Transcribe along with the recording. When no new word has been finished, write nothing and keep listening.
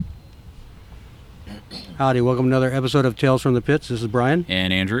Howdy, welcome to another episode of Tales from the Pits. This is Brian.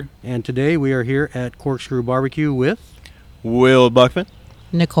 And Andrew. And today we are here at Corkscrew Barbecue with... Will Buckman.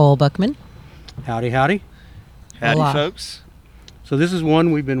 Nicole Buckman. Howdy, howdy. Howdy, Hola. folks. So this is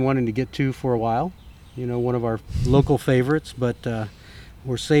one we've been wanting to get to for a while. You know, one of our local favorites, but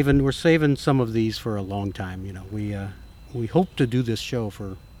we're saving some of these for a long time. You know, we hope to do this show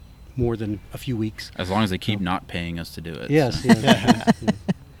for more than a few weeks. As long as they keep not paying us to do it. Yes, yes. Yes.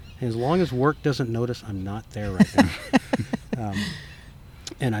 As long as work doesn't notice I'm not there right now.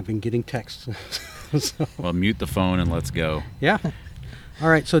 And I've been getting texts. So, Well, mute the phone and let's go. yeah. All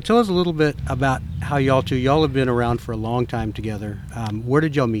right, so tell us a little bit about how y'all have been around for a long time together. Where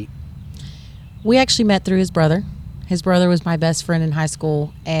did y'all meet? We actually met through his brother. His brother was my best friend in high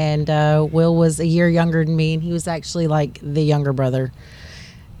school, and Will was a year younger than me, and he was actually like the younger brother.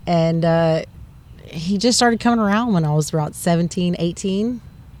 And he just started coming around when I was about 17, 18.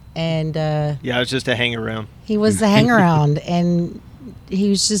 And Yeah, it was just a hang around. he was a hang around, and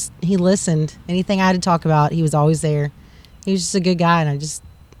he listened. Anything I had to talk about, he was always there. He was just a good guy, and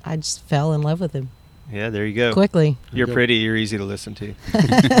I just fell in love with him Yeah, there you go. quickly. You're pretty. You're easy to listen to.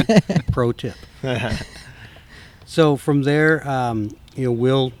 Pro tip. So from there,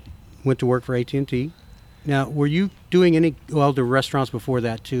 Will went to work for AT&T. Now, were you doing the restaurants before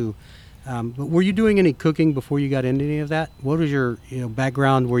that too, but were you doing any cooking before you got into any of that? What was your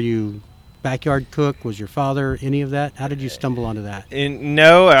background? Were you backyard cook? Was your father any of that? How did you stumble onto that?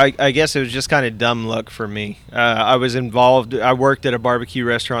 No, I guess it was just kind of dumb luck for me. I was involved. I worked at a barbecue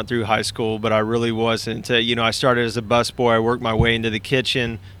restaurant through high school, but I really wasn't. I started as a busboy. I worked my way into the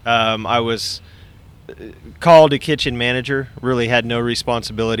kitchen. I was called a kitchen manager. Really had no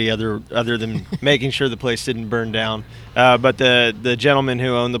responsibility other than making sure the place didn't burn down. But the gentleman who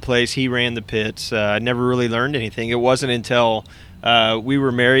owned the place, he ran the pits. I never really learned anything. It wasn't until we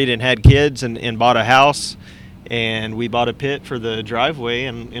were married and had kids and bought a house, and we bought a pit for the driveway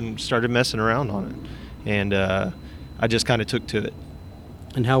and started messing around on it. And I just kind of took to it.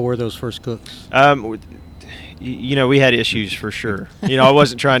 And how were those first cooks? We had issues for sure. I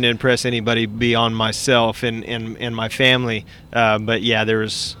wasn't trying to impress anybody beyond myself and my family. But yeah, there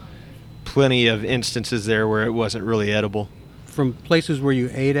was plenty of instances there where it wasn't really edible. From places where you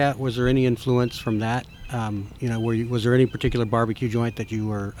ate at, was there any influence from that? Was there any particular barbecue joint that you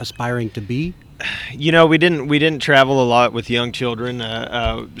were aspiring to be? We didn't travel a lot with young children,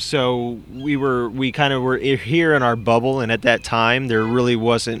 so we kind of were here in our bubble, and at that time there really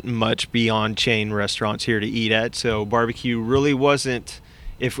wasn't much beyond chain restaurants here to eat at. So barbecue really wasn't.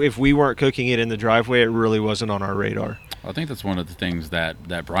 If we weren't cooking it in the driveway, it really wasn't on our radar. I think that's one of the things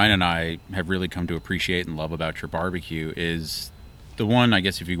that Brian and I have really come to appreciate and love about your barbecue is the one, I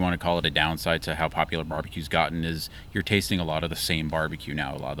guess if you want to call it a downside to how popular barbecue's gotten, is you're tasting a lot of the same barbecue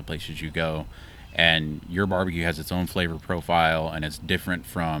now, a lot of the places you go. And your barbecue has its own flavor profile, and it's different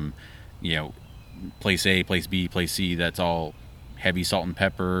from, place A, place B, place C. That's all heavy salt and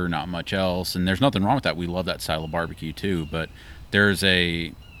pepper, not much else. And there's nothing wrong with that. We love that style of barbecue too. But there's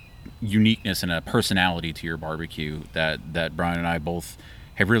a uniqueness and a personality to your barbecue that Brian and I both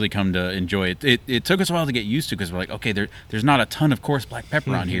have really come to enjoy. It took us a while to get used to because we're like, okay, there's not a ton of coarse black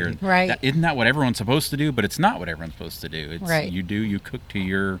pepper on here. Right. Isn't that what everyone's supposed to do? But it's not what everyone's supposed to do. It's, right. You cook to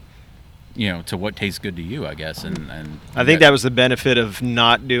your... to what tastes good to you, I guess. And I think that was the benefit of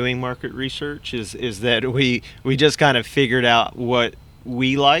not doing market research is that we just kind of figured out what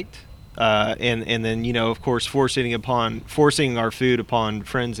we liked, and then of course forcing our food upon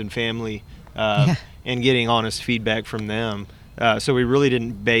friends and family, and getting honest feedback from them. So we really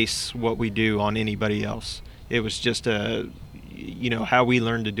didn't base what we do on anybody else. It was just how we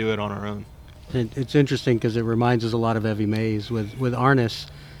learned to do it on our own. It's interesting because it reminds us a lot of Evie Mays with Arnis,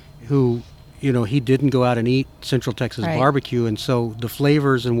 who, he didn't go out and eat Central Texas Right. barbecue, and so the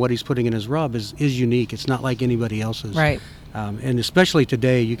flavors and what he's putting in his rub is unique. It's not like anybody else's. Right. And especially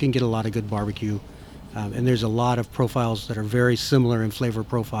today, you can get a lot of good barbecue, and there's a lot of profiles that are very similar in flavor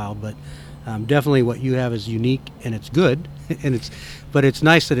profile, but definitely what you have is unique, and it's good, but it's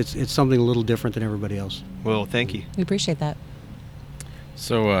nice that it's something a little different than everybody else. Well, thank you. We appreciate that.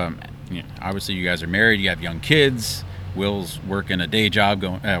 So, obviously you guys are married, you have young kids. Will's working a day job,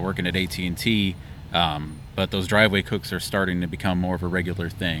 working at AT&T, but those driveway cooks are starting to become more of a regular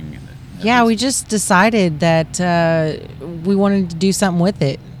thing. Yeah, we just decided that we wanted to do something with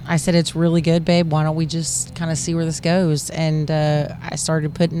it. I said, it's really good, babe. Why don't we just kind of see where this goes? And I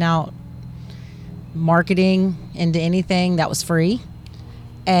started putting out marketing into anything that was free.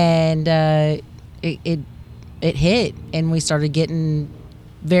 And it hit. And we started getting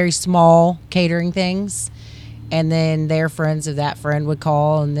very small catering things. and then their friends of that friend would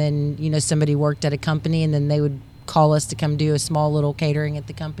call, and then somebody worked at a company, and then they would call us to come do a small little catering at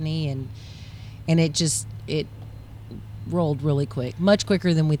the company, and it rolled really quick, much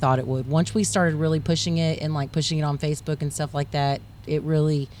quicker than we thought it would. Once we started really pushing it and like pushing it on Facebook and stuff like that, it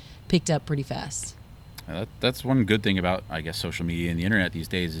really picked up pretty fast. That's one good thing about, I guess, social media and the internet these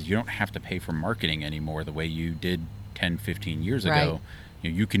days is you don't have to pay for marketing anymore the way you did 10, 15 years ago. Right.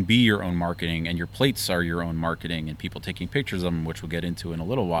 You can be your own marketing, and your plates are your own marketing, and people taking pictures of them, which we'll get into in a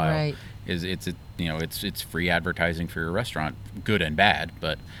little while. Right. It's free advertising for your restaurant, good and bad.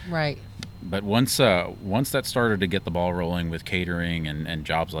 But Right. once that started to get the ball rolling with catering and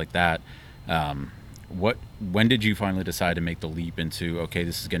jobs like that, when did you finally decide to make the leap into, okay,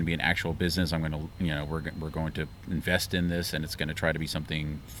 this is going to be an actual business? I'm going to, we're going to invest in this, and it's going to try to be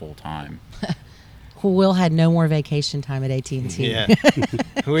something full time. Will had no more vacation time at AT&T. Yeah.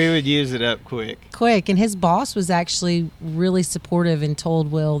 We would use it up quick. And his boss was actually really supportive and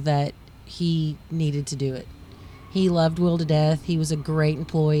told Will that he needed to do it. He loved Will to death. He was a great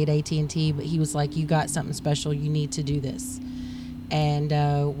employee at AT&T, but he was like, you got something special. You need to do this. And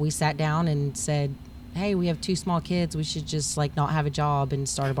we sat down and said, hey, we have 2 small kids. We should just not have a job and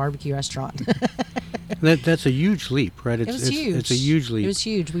start a barbecue restaurant. That's a huge leap, right? It was huge. It's a huge leap. It was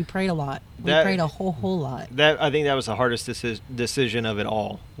huge. We prayed a lot. We That- prayed a whole lot. I think that was the hardest decision of it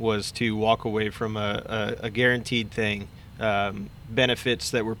all, was to walk away from a guaranteed thing, benefits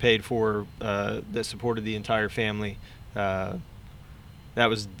that were paid for, that supported the entire family. That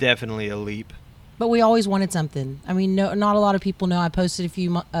was definitely a leap. But we always wanted something. I mean, not a lot of people know. I posted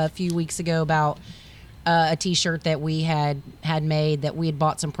a few weeks ago about a T-shirt that we had made, that we had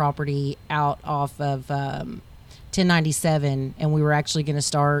bought some property out off of 1097, and we were actually going to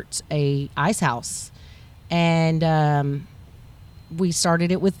start a ice house, and we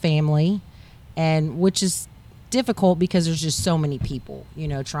started it with family, and which is difficult because there's just so many people,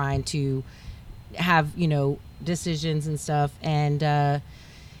 trying to have decisions and stuff, and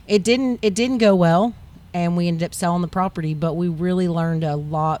it didn't go well. And we ended up selling the property, but we really learned a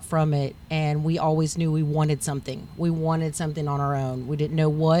lot from it. And we always knew we wanted something. We wanted something on our own. We didn't know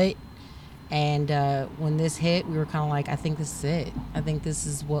what. And when this hit, we were kind of like, I think this is it. I think this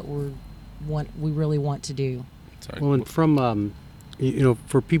is what we really want to do. Sorry. Well, and from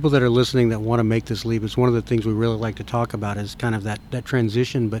for people that are listening that want to make this leap, it's one of the things we really like to talk about is kind of that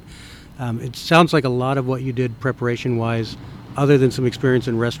transition. But it sounds like a lot of what you did preparation-wise, other than some experience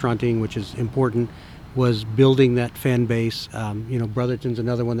in restauranting, which is important, was building that fan base. Brotherton's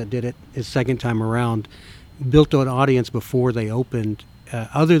another one that did it his second time around, built an audience before they opened.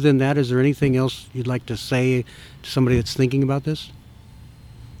 Other than that, is there anything else you'd like to say to somebody that's thinking about this?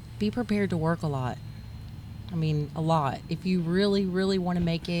 Be prepared to work a lot. I mean, a lot. If you really, really want to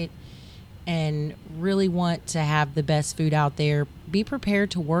make it and really want to have the best food out there, be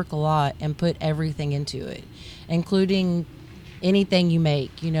prepared to work a lot and put everything into it, including anything you make,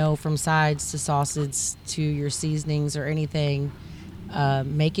 from sides to sausage to your seasonings or anything.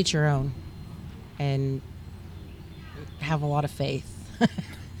 Make it your own and have a lot of faith.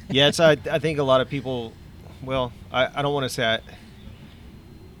 Yeah, I think a lot of people, well, I don't want to say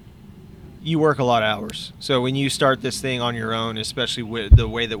you work a lot of hours. So when you start this thing on your own, especially with the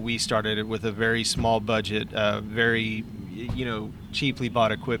way that we started it, with a very small budget, very, cheaply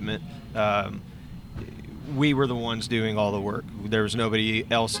bought equipment, we were the ones doing all the work. There was nobody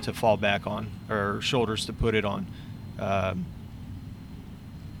else to fall back on or shoulders to put it on.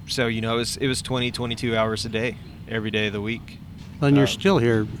 So, it was 20, 22 hours a day, every day of the week. And you're still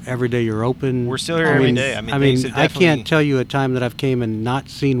here every day. You're open. We're still here every day. Things have I definitely- can't tell you a time that I've came and not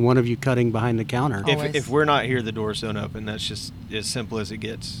seen one of you cutting behind the counter. Always. If we're not here, the doors don't open. That's just as simple as it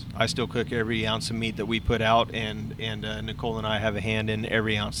gets. I still cook every ounce of meat that we put out, and Nicole and I have a hand in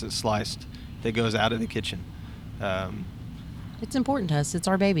every ounce that's sliced that goes out of the kitchen. It's important to us. It's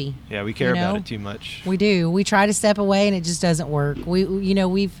our baby. Yeah, we care about it too much. We do. We try to step away, and it just doesn't work.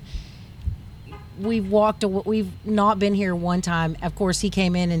 We've not been here one time. Of course, he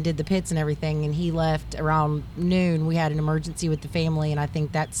came in and did the pits and everything, and he left around noon. We had an emergency with the family, and I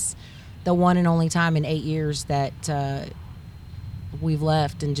think that's the one and only time in 8 years that we've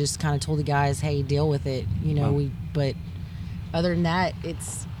left and just kind of told the guys, hey, deal with it. Wow. But other than that,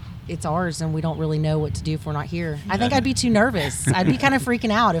 it's ours, and we don't really know what to do if we're not here. I think I'd be too nervous. I'd be kind of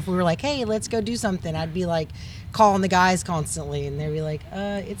freaking out if we were like, hey, let's go do something. I'd be like calling the guys constantly, and they'd be like,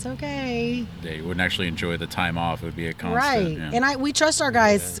 it's okay. Yeah, you wouldn't actually enjoy the time off. It would be a constant. Right. Yeah. And we trust our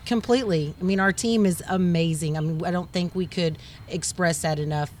guys completely. I mean, our team is amazing. I mean, I don't think we could express that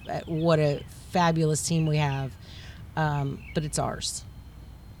enough, what a fabulous team we have. But it's ours.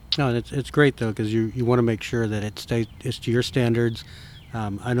 No, and it's great though because you want to make sure that it's to your standards.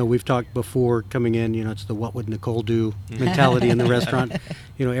 I know we've talked before coming in. It's the "what would Nicole do" mentality in the restaurant.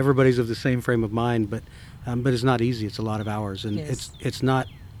 Everybody's of the same frame of mind, but it's not easy. It's a lot of hours, and Yes. it's not.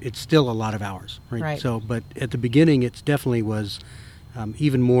 It's still a lot of hours, right? Right. So, but at the beginning, it definitely was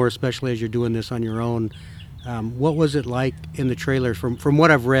even more, especially as you're doing this on your own. What was it like in the trailer? From what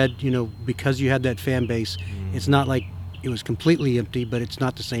I've read, because you had that fan base, it's not like it was completely empty, but it's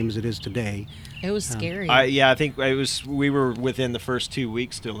not the same as it is today. It was scary. I think it was. We were within the first 2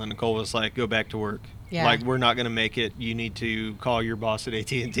 weeks still, and Nicole was like, "Go back to work. Yeah. Like we're not going to make it. You need to call your boss at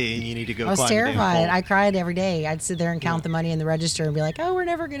AT&T, and you need to go." I was climb the damn terrified. pole." I cried every day. I'd sit there and count the money in the register and be like, "Oh, we're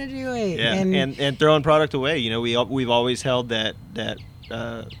never gonna do it." Yeah, And and throwing product away. We've always held that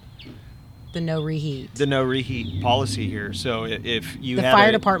the no reheat. the no reheat policy here. So if you The had fire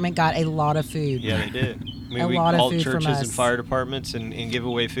a- department got a lot of food. Yeah, they did. I mean, A we lot of called food from churches and us. fire departments and give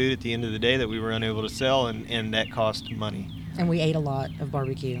away food at the end of the day that we were unable to sell, and that cost money. And we ate a lot of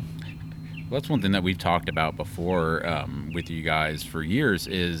barbecue. Well, that's one thing that we've talked about before with you guys for years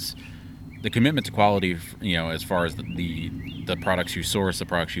is the commitment to quality. As far as the products you source, the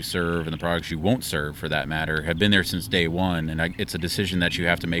products you serve, and the products you won't serve, for that matter, have been there since day one. And it's a decision that you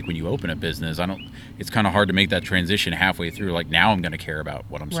have to make when you open a business. It's kind of hard to make that transition halfway through. Like, now I'm going to care about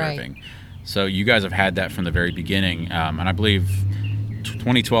what I'm Right. serving. So you guys have had that from the very beginning, and I believe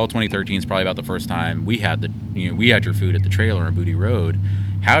 2012, 2013 is probably about the first time we had your food at the trailer on Booty Road.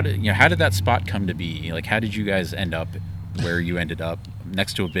 How did that spot come to be? Like, how did you guys end up where you ended up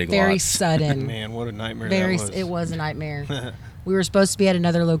next to a big Very lot? sudden. Man, what a nightmare Very. that was. It was a nightmare. We were supposed to be at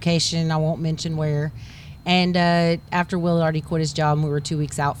another location. I won't mention where. And after Will had already quit his job and we were 2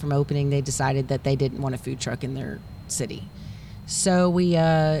 weeks out from opening, they decided that they didn't want a food truck in their city. So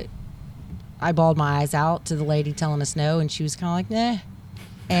I bawled my eyes out to the lady telling us no, and she was kind of like, nah.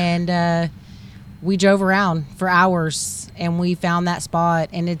 And we drove around for hours, and we found that spot,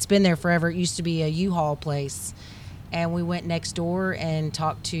 and it's been there forever. It used to be a U-Haul place. And we went next door and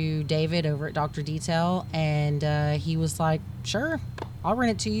talked to David over at Dr. Detail, and he was like, sure, I'll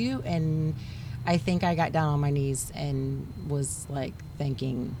rent it to you. And I think I got down on my knees and was like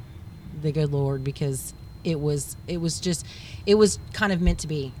thanking the good Lord, because it was kind of meant to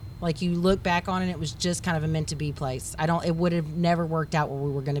be. Like, you look back on it, it was just kind of a meant to be place. It would have never worked out where we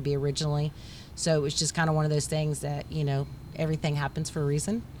were going to be originally. So it was just kind of one of those things that, everything happens for a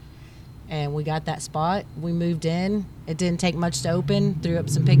reason. And we got that spot. We moved in. It didn't take much to open. Threw up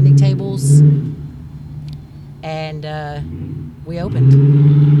some picnic tables. And we opened.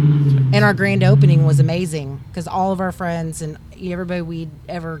 And our grand opening was amazing because all of our friends and everybody we'd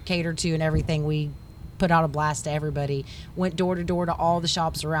ever catered to and everything, we put out a blast to everybody. Went door to door to all the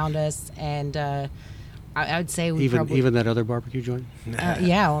shops around us. And I would say we Even that other barbecue joint.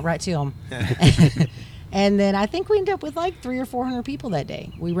 yeah, right to them. And then I think we ended up with like 300 or 400 people that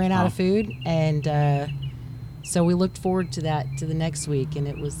day. We ran out of food, and so we looked forward to the next week, and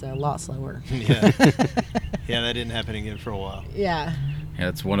it was a lot slower. Yeah. Yeah, that didn't happen again for a while. Yeah. Yeah,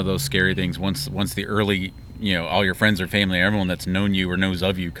 it's one of those scary things. Once the early, all your friends or family, everyone that's known you or knows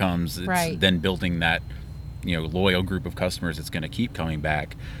of you comes, it's Right. then building that, loyal group of customers that's going to keep coming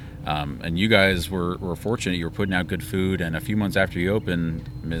back. And you guys were fortunate. You were putting out good food, and a few months after you opened,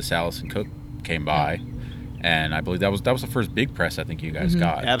 Miss Allison Cook came by, and I believe that was the first big press I think you guys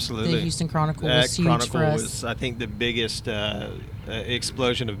got. Absolutely. The Houston Chronicle That was huge Chronicle for us. was, I think, the biggest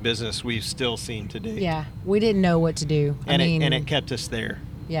explosion of business we've still seen to date. Yeah, we didn't know what to do. And I mean, it kept us there.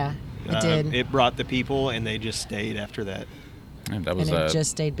 yeah, it did. It brought the people, and they just stayed after that. And that was and it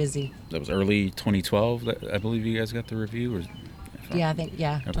just stayed busy. that was early 2012. That I believe you guys got the review. Or, Yeah, I think,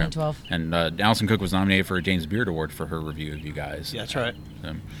 Okay. 2012. And Allison Cook was nominated for a James Beard Award for her review of you guys. Yeah, that's right.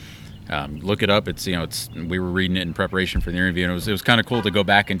 Look it up. It's we were reading it in preparation for the interview, and it was kind of cool to go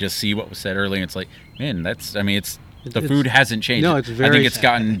back and just see what was said earlier. It's like, man, the food hasn't changed. No, it's I very- think it's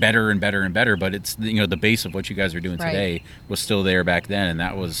gotten better and better and better, but it's the base of what you guys are doing Right. today was still there back then, and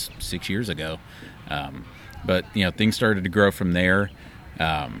that was 6 years ago. But things started to grow from there.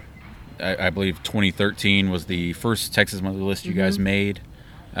 I believe 2013 was the first Texas Monthly list you guys made,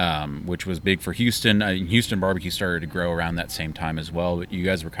 which was big for Houston. Houston barbecue started to grow around that same time as well, but you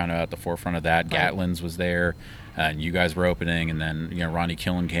guys were kind of at the forefront of that. Right. Gatlin's was there, and you guys were opening, and then Ronnie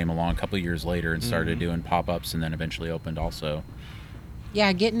Killen came along a couple of years later and started doing pop-ups, and then eventually opened also.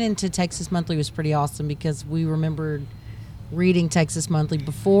 Yeah, getting into Texas Monthly was pretty awesome because we remembered reading Texas Monthly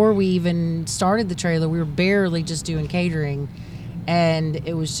before we even started the trailer. We were barely just doing catering, and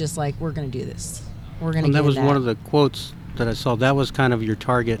it was just like, we're going to do this. We're going to And get that was that. one of the quotes that I saw. That was kind of your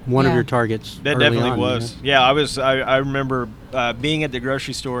target, one of Yeah. your targets. That early definitely on, was. Yeah, I remember being at the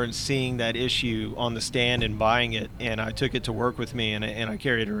grocery store and seeing that issue on the stand and buying it, and I took it to work with me, and I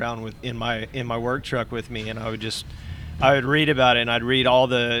carried it around in my work truck with me, and I would read about it, and I'd read all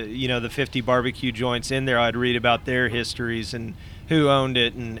the the 50 barbecue joints in there. I'd read about their histories and who owned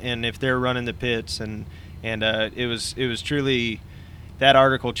it, and if they're running the pits, and it was truly, that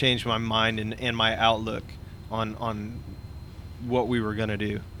article changed my mind and my outlook on what we were going to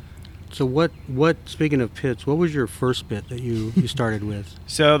do. So what speaking of pits, what was your first pit that you started with?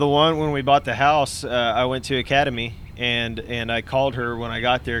 So the one when we bought the house, I went to Academy, and I called her when I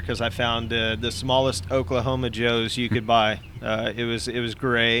got there because I found the smallest Oklahoma Joe's you could buy. It was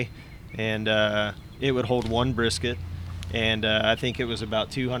gray, and it would hold one brisket, and I think it was about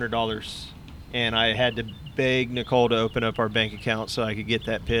 $200, and I had to beg Nicole to open up our bank account so I could get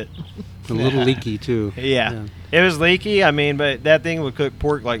that pit. A little leaky too. Yeah. It was leaky. I mean, but that thing would cook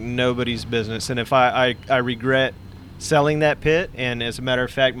pork like nobody's business. And if I regret selling that pit, and as a matter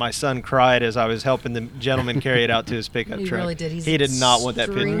of fact, my son cried as I was helping the gentleman carry it out to his pickup He truck. really did. He did not want that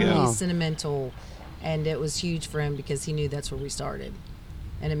pit to extremely go. Wow. sentimental, and it was huge for him because he knew that's where we started,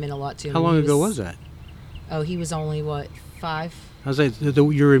 and it meant a lot to him. How long He ago was that? Oh, he was only what, 5? I was like,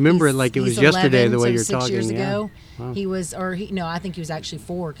 you remember it like it was He's yesterday 11, the way so you're 6 talking. years yeah. ago. Wow. He was, no, I think he was actually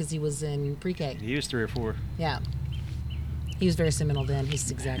 4 because he was in pre-K. He was 3 or 4. Yeah. He was very sentimental then.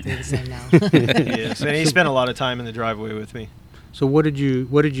 He's exactly the same now. He is. And he spent a lot of time in the driveway with me. So what did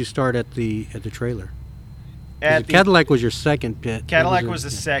you start at the trailer? 'Cause At the Cadillac was your second pit. Cadillac That was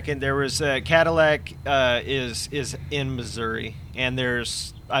the yeah. second. There was Cadillac is in Missouri, and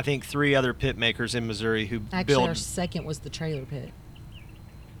there's I think 3 other pit makers in Missouri who Actually, our build. second was the trailer pit.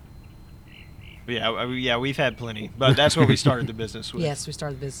 Yeah, we've had plenty, but that's what we started the business with. Yes, we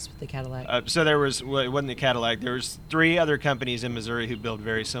started the business with the Cadillac. So there was, well, it wasn't the Cadillac. There was 3 other companies in Missouri who build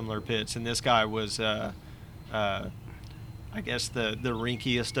very similar pits, and this guy was, I guess, the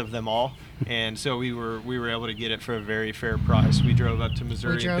rinkiest of them all. And so we were able to get it for a very fair price. We drove up to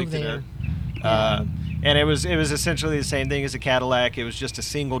Missouri We drove and picked there. it up. And it was essentially the same thing as a Cadillac. It was just a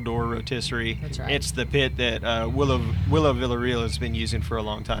single door rotisserie. That's right. It's the pit that Willow Villarreal has been using for a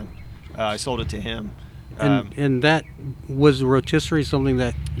long time. I sold it to him. And that was rotisserie something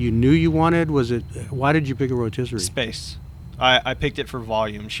that you knew you wanted? Was it? Why did you pick a rotisserie? Space. I picked it for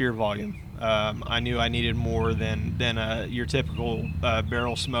volume, sheer volume. I knew I needed more than your typical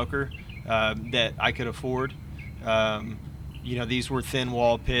barrel smoker that I could afford. These were thin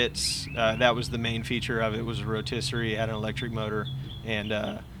wall pits. That was the main feature of it, was a rotisserie, had an electric motor,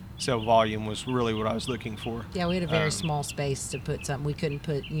 and so volume was really what I was looking for. Yeah, we had a very small space to put something. We couldn't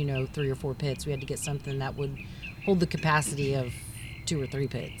put, 3 or 4 pits. We had to get something that would hold the capacity of 2 or 3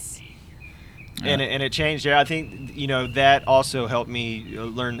 pits. And it changed. Yeah, I think that also helped me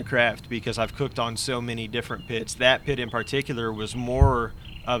learn the craft because I've cooked on so many different pits. That pit in particular was more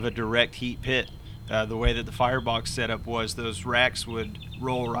of a direct heat pit. The way that the firebox setup was, those racks would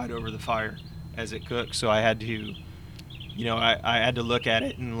roll right over the fire as it cooked. So I had to, I had to look at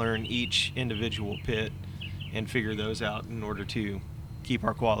it and learn each individual pit and figure those out in order to keep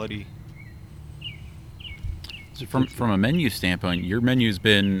our quality. So from a menu standpoint, your menu's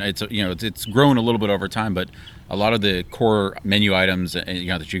been it's grown a little bit over time, but a lot of the core menu items that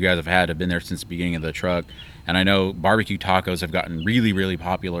you guys have been there since the beginning of the truck. And I know barbecue tacos have gotten really, really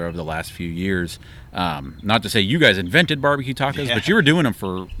popular over the last few years. Not to say you guys invented barbecue tacos, Yeah. but you were doing them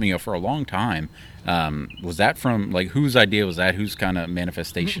for a long time. Was that from whose idea was that? Whose kind of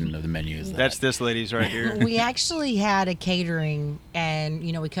manifestation of the menu is that? That's this lady's right here. We actually had a catering, and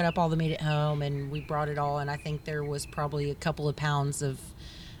we cut up all the meat at home, and we brought it all. And I think there was probably a couple of pounds of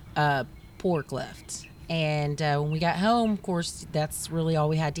pork left. And when we got home, of course, that's really all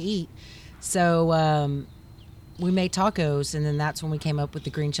we had to eat. So we made tacos, and then that's when we came up with the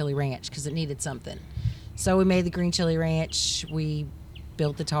green chili ranch because it needed something. So we made the green chili ranch. We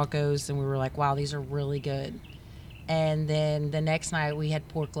built the tacos, and we were like, wow, these are really good. And then the next night we had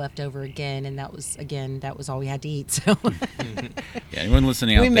pork left over again, and that was all we had to eat. So Yeah, anyone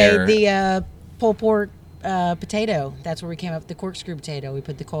listening out we there? made the pulled pork potato. That's where we came up with the corkscrew potato. We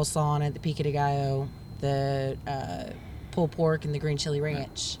put the coleslaw on it, the pico de gallo, the pulled pork, and the green chili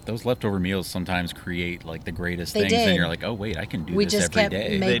ranch. Those leftover meals sometimes create the greatest They things, did. and you're like, oh wait, I can do We this just every kept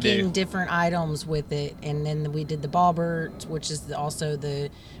day. They do. making different items with it, and then we did the Bobert, which is also the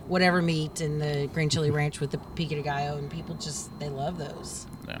whatever meat, and the green chili ranch with the pico de gallo, and people they love those.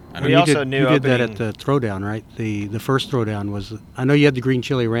 Yeah. And We you also did, knew you did that opening- at the throwdown, right? The first throwdown was. I know you had the green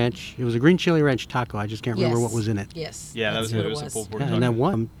chili ranch. It was a green chili ranch taco. I just can't remember what was in it. Yes. Yeah, that's that what was a pulled pork Yeah, taco. and that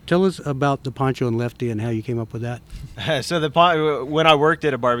one. Tell us about the Pancho and Lefty and how you came up with that. So when I worked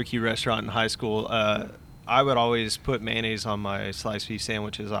at a barbecue restaurant in high school, I would always put mayonnaise on my sliced beef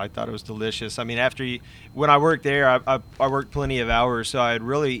sandwiches. I thought it was delicious. I mean, when I worked there, I worked plenty of hours, so I'd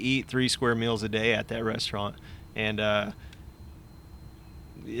really eat 3 square meals a day at that restaurant, and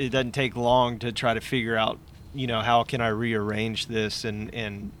it doesn't take long to try to figure out, how can I rearrange this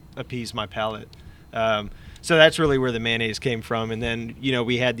and appease my palate. So that's really where the mayonnaise came from. And then,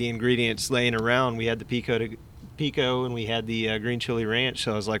 we had the ingredients laying around. We had the pico and we had the green chili ranch.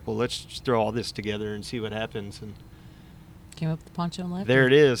 So I was like, well, let's just throw all this together and see what happens. And Came up with the Pancho and Lefty. there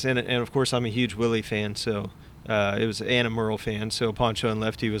it is. And of course, I'm a huge Willie fan. So it was and a Merle fan. So Pancho and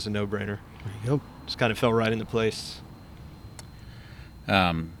Lefty was a no-brainer. There you go. Just kind of fell right into place.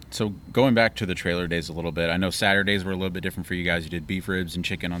 So going back to the trailer days a little bit, I know Saturdays were a little bit different for you guys. You did beef ribs and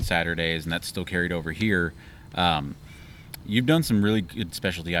chicken on Saturdays, and that's still carried over here. You've done some really good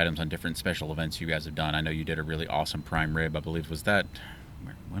specialty items on different special events you guys have done. I know you did a really awesome prime rib. I believe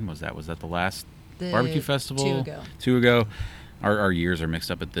when was that? Was that the last barbecue festival? 2 ago. 2 ago. Our years are mixed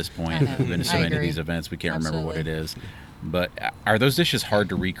up at this point. I know. We've been to so I many of agree. these events, we can't remember what it Absolutely. is. But are those dishes hard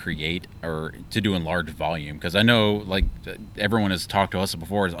to recreate or to do in large volume? Because I know, like, everyone has talked to us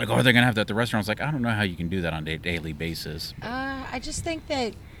before. It's like, oh, they're going to have that at the restaurant. It's like, I don't know how you can do that on a daily basis. I just think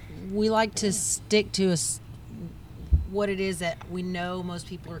that we like to stick to what it is that we know most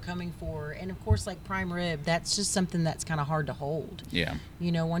people are coming for. And of course, like prime rib, that's just something that's kind of hard to hold. Yeah.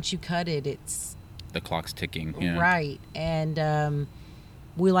 Once you cut it, it's The clock's ticking. Yeah. right. And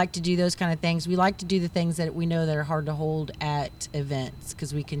we like to do those kind of things. We like to do the things that we know that are hard to hold at events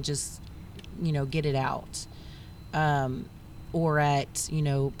because we can just, get it out. Or at,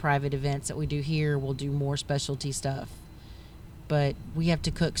 private events that we do here, we'll do more specialty stuff. But we have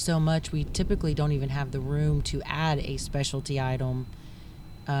to cook so much, we typically don't even have the room to add a specialty item.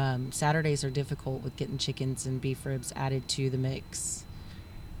 Saturdays are difficult with getting chickens and beef ribs added to the mix.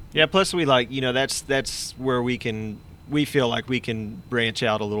 Yeah, plus we like, that's where we feel like we can branch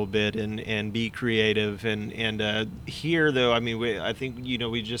out a little bit and be creative. And here, though, I mean, I think,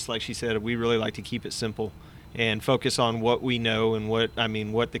 we just, like she said, we really like to keep it simple and focus on what we know and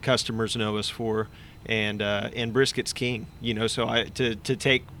what the customers know us for. And brisket's king, so to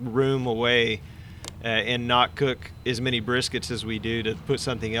take room away and not cook as many briskets as we do to put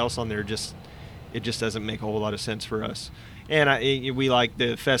something else on there, it just doesn't make a whole lot of sense for us. And we like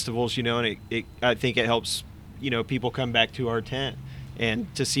the festivals, and I think it helps, people come back to our tent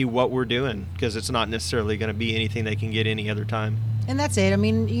and to see what we're doing because it's not necessarily going to be anything they can get any other time. And that's it. I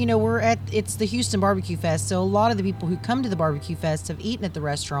mean, it's the Houston Barbecue Fest, so a lot of the people who come to the Barbecue Fest have eaten at the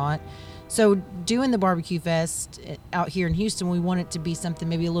restaurant. So doing the Barbecue Fest out here in Houston, we want it to be something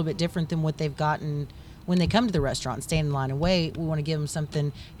maybe a little bit different than what they've gotten when they come to the restaurant and stand in line and wait. We want to give them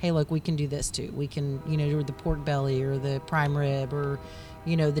something, hey, look, we can do this too. We can, do the pork belly or the prime rib or,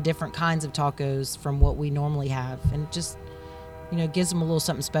 the different kinds of tacos from what we normally have. And it just, gives them a little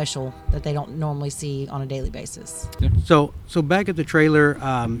something special that they don't normally see on a daily basis. So back at the trailer,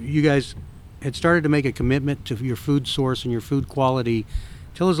 you guys had started to make a commitment to your food source and your food quality.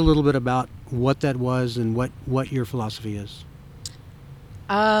 Tell us a little bit about what that was and what your philosophy is.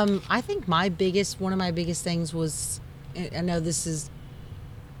 I think one of my biggest things was, I know this is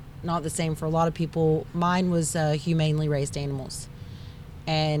not the same for a lot of people. Mine was humanely raised animals,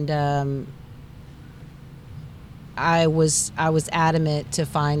 and I was adamant to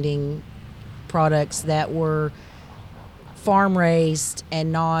finding products that were farm raised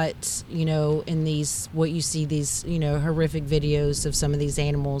and not, in these, what you see, these, horrific videos of some of these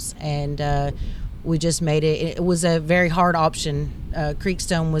animals. And we just made it. It was a very hard option.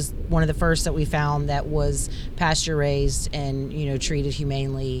 Creekstone was one of the first that we found that was pasture raised and, treated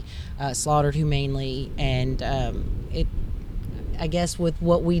humanely, slaughtered humanely. And I guess with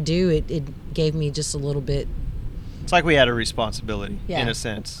what we do, it gave me just a little bit. It's like we had a responsibility Yeah. in a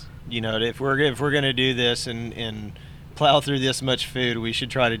sense. If we're going to do this and plow through this much food, we should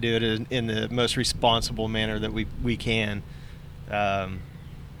try to do it in the most responsible manner that we can. And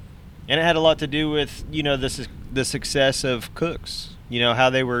it had a lot to do with the success of cooks. How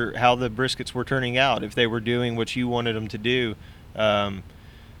the briskets were turning out. If they were doing what you wanted them to do,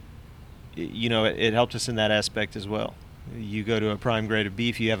 it helped us in that aspect as well. You go to a prime grade of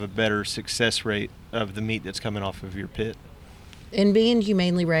beef, you have a better success rate of the meat that's coming off of your pit. And being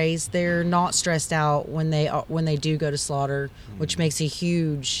humanely raised, they're not stressed out when they do go to slaughter, which makes a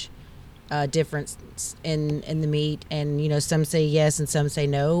huge difference in the meat, and some say yes and some say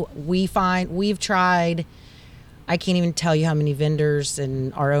no. We've tried. I can't even tell you how many vendors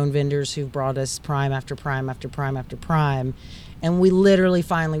and our own vendors who've brought us prime after prime after prime after prime. And we literally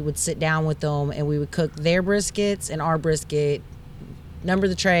finally would sit down with them and we would cook their briskets and our brisket, number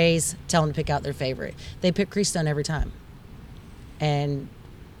the trays, tell them to pick out their favorite. They pick Creekstone every time. And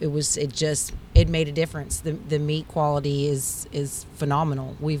it made a difference. The meat quality is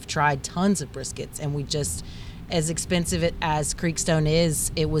phenomenal. We've tried tons of briskets, and we just, as expensive as Creekstone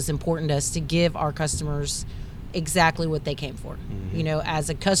is, it was important to us to give our customers exactly what they came for. As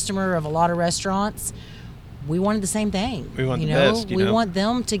a customer of a lot of restaurants, we wanted the same thing. We want the best. We want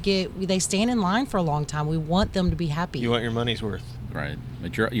them to they stand in line for a long time. We want them to be happy. You want your money's worth. Right.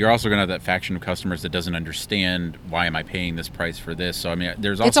 But you're also going to have that faction of customers that doesn't understand, why am I paying this price for this? So, I mean,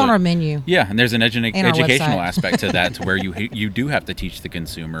 there's also... It's on our menu. Yeah, and there's an educational website. aspect to that, to where you do have to teach the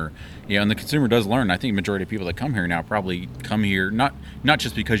consumer. And the consumer does learn. I think majority of people that come here now probably come here not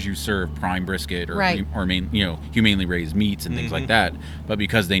just because you serve prime brisket or Right. humanely raised meats and things like that, but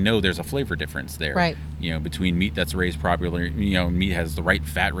because they know there's a flavor difference there. Right. Between meat that's raised properly, meat has the right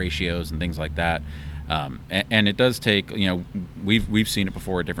fat ratios and things like that. And it does take, we've seen it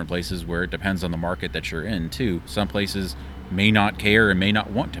before at different places where it depends on the market that you're in too. Some places may not care and may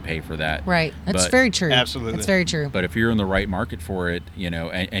not want to pay for that. Right. That's But- very true. Absolutely. That's very true. But if you're in the right market for it,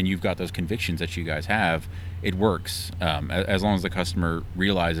 and you've got those convictions that you guys have, it works. As long as the customer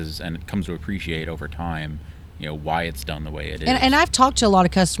realizes and comes to appreciate over time, why it's done the way it is. And I've talked to a lot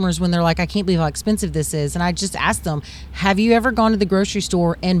of customers when they're like, I can't believe how expensive this is. And I just ask them, have you ever gone to the grocery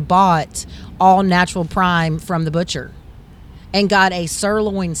store and bought all natural prime from the butcher and got a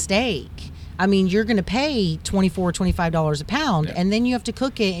sirloin steak? I mean, you're going to pay $24, $25 a pound, Yeah. and then you have to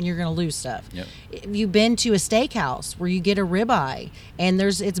cook it and you're going to lose stuff. Yep. If you've been to a steakhouse where you get a ribeye and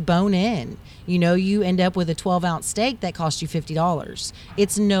it's bone in, you end up with a 12-ounce steak that costs you $50.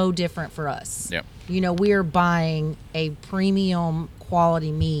 It's no different for us. Yep. We are buying a premium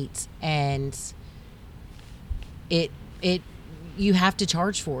quality meat, and you have to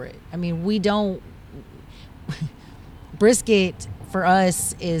charge for it. I mean, we don't brisket for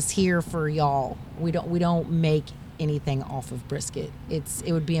us is here for y'all. We don't make anything off of brisket.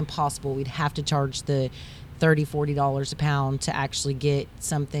 It would be impossible. We'd have to charge the $30, $40 a pound to actually get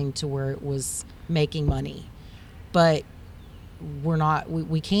something to where it was making money. But we're not.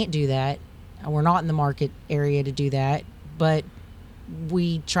 We can't do that. We're not in the market area to do that. But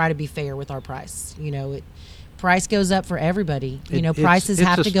we try to be fair with our price. Price goes up for everybody. Prices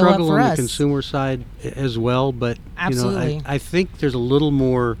have to go up It's a struggle for on us. the consumer side as well, but Absolutely. I think there's a little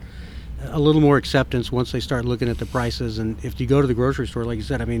more acceptance once they start looking at the prices. And if you go to the grocery store, like you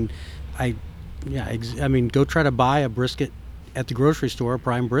said, I mean, go try to buy a brisket at the grocery store, a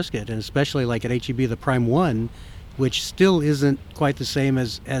prime brisket, and especially like at HEB, the Prime 1, which still isn't quite the same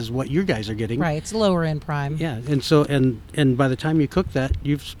as what you guys are getting. Right, it's lower end prime. Yeah, and so and by the time you cook that,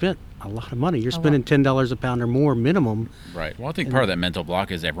 you've spent a lot of money. You're spending $10 a pound or more minimum. Right. Well, I think part of that mental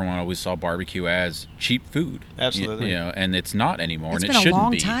block is everyone always saw barbecue as cheap food. Absolutely. And it's not anymore, It's and been it a shouldn't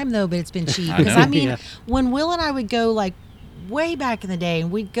long be. time though, but it's been cheap. I Because know. I mean, Yeah. when Will and I would go like way back in the day,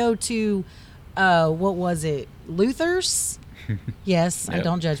 and we'd go to what was it, Luther's? Yes, Yep.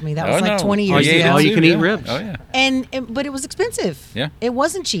 don't judge me. That Oh, was like no. 20 Oh, years yeah, ago. all you can eat Yeah. ribs. Oh yeah. But it was expensive. Yeah. It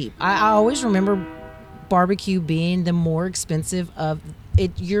wasn't cheap. I always remember barbecue being the more expensive of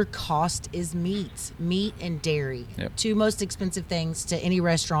it. Your cost is meat and dairy. Yep. Two most expensive things to any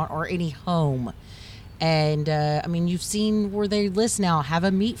restaurant or any home. And I mean, you've seen where they list now, have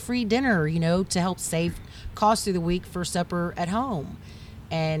a meat-free dinner, to help save costs through the week for supper at home.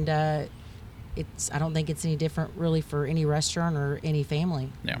 And I don't think it's any different really for any restaurant or any family.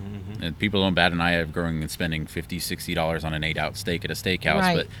 Yeah. And people don't bat an eye of going and spending $50, $60 on an 8-ounce steak at a steakhouse,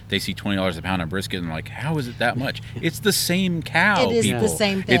 Right. but they see $20 a pound on brisket and they're like, how is it that much? It's the same cow. It is the people.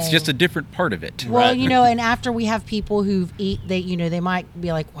 same It's thing. just a different part of it. Well, and after we have people they might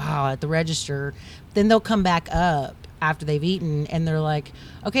be like, wow, at the register, then they'll come back up after they've eaten and they're like,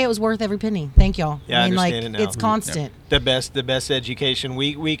 okay, it was worth every penny. Thank y'all. Yeah, I mean, like, understand it now. it's constant. The best education.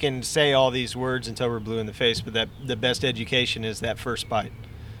 We can say all these words until we're blue in the face, but the best education is that first bite.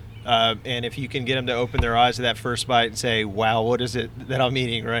 And if you can get them to open their eyes to that first bite and say, wow, what is it that I'm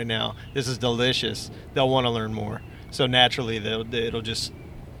eating right now? This is delicious. They'll want to learn more. So naturally, it'll just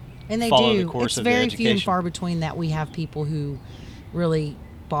And they follow the do. course It's of the very few and education. far between that we have people who really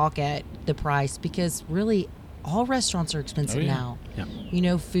balk at the price, because really all restaurants are expensive Oh, yeah. now. Yeah. You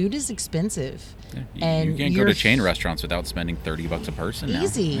know, food is expensive. You And can't go you're to chain restaurants without spending $30 a person now.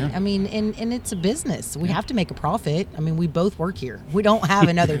 easy. Yeah. I mean, and it's a business. We have to make a profit. I mean, we both work here. We don't have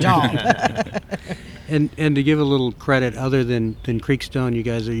another job. And to give a little credit, other than Creekstone, you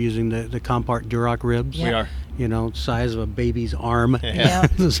guys are using the Compart Duroc ribs. Yeah. We are. You know, size of a baby's arm. Yeah.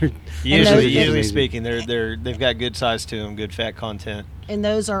 Those are Usually amazing. speaking, they've got good size to them, good fat content. And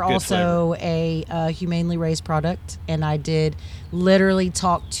those are Good also a humanely raised product. And I did literally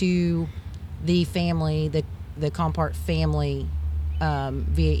talk to the family, the Compart family, via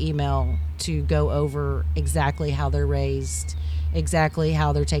email to go over exactly how they're raised, exactly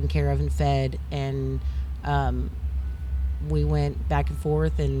how they're taken care of and fed. And we went back and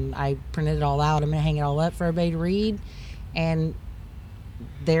forth, and I printed it all out. I'm going to hang it all up for everybody to read. And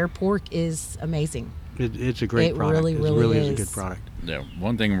their pork is amazing. It's a great It product. really, It really really is a is. good product. Yeah,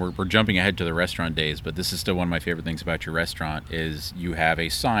 one thing we're jumping ahead to the restaurant days, but this is still one of my favorite things about your restaurant is you have a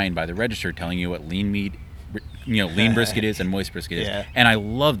sign by the register telling you what lean meat, lean brisket is and moist brisket is. Yeah. And I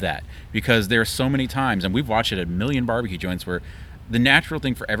love that because there are so many times, and we've watched it at a million barbecue joints where the natural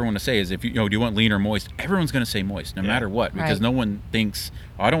thing for everyone to say is if do you want lean or moist? Everyone's going to say moist no matter what because Right. no one thinks,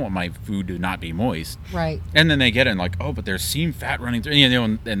 oh, I don't want my food to not be moist. Right. And then they get it and like, oh, but there's seam fat running through,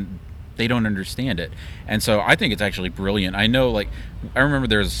 and they don't understand it. And so I think it's actually brilliant. I know, like, I remember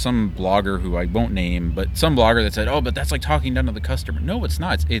there's some blogger who I won't name, but some blogger that said, oh, but that's like talking down to the customer. No, it's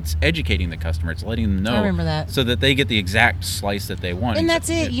not. It's educating the customer. It's letting them know. I remember that. So that they get the exact slice that they want. And that's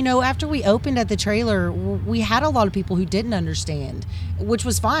it. You know, after we opened at the trailer, we had a lot of people who didn't understand, which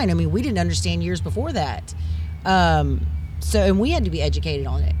was fine. I mean, we didn't understand years before that. And we had to be educated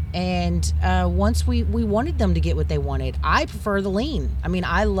on it. And once we wanted them to get what they wanted. I prefer the lean. I mean,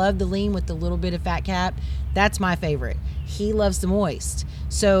 I love the lean with the little bit of fat cap. That's my favorite. He loves the moist.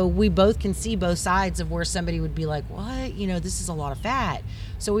 So we both can see both sides of where somebody would be like, what? This is a lot of fat.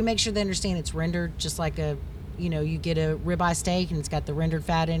 So we make sure they understand it's rendered just like you get a ribeye steak and it's got the rendered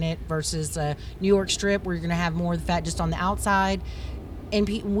fat in it versus a New York strip where you're going to have more of the fat just on the outside. And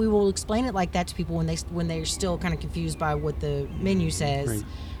we will explain it like that to people when they're still kind of confused by what the menu says. Right.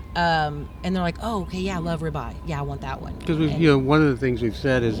 And they're like, oh, okay, yeah, I love ribeye. Yeah, I want that one. Because And- one of the things we've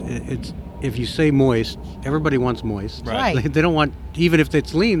said is it's if you say moist, everybody wants moist. Right. They don't want, even if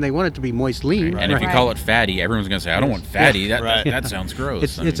it's lean, they want it to be moist lean. And if you Right. call it fatty, everyone's going to say, I don't want fatty. That, Right. that sounds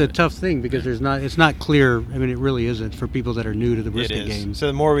gross. It's a tough thing because it's not clear. I mean, it really isn't for people that are new to the It brisket is. game. So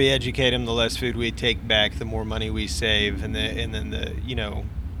the more we educate them, the less food we take back, the more money we save, and then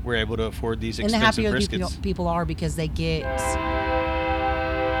we're able to afford these and the expensive happier briskets. people are because they get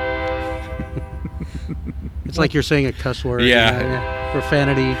It's like you're saying a cuss word. Yeah.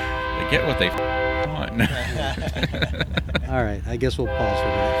 Profanity. They get what they want. All right, I guess we'll pause for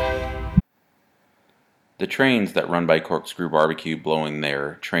that. The trains that run by Corkscrew Barbecue blowing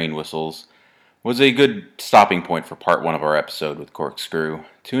their train whistles was a good stopping point for part one of our episode with Corkscrew.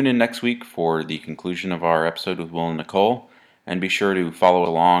 Tune in next week for the conclusion of our episode with Will and Nicole, and be sure to follow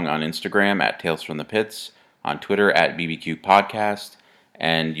along on Instagram at Tales from the Pits, on Twitter at BBQ Podcast,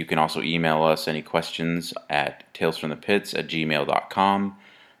 and you can also email us any questions at talesfromthepits@gmail.com.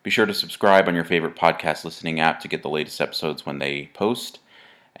 Be sure to subscribe on your favorite podcast listening app to get the latest episodes when they post.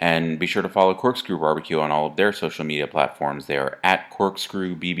 And be sure to follow Corkscrew Barbecue on all of their social media platforms. They are at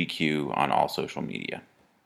Corkscrew BBQ on all social media.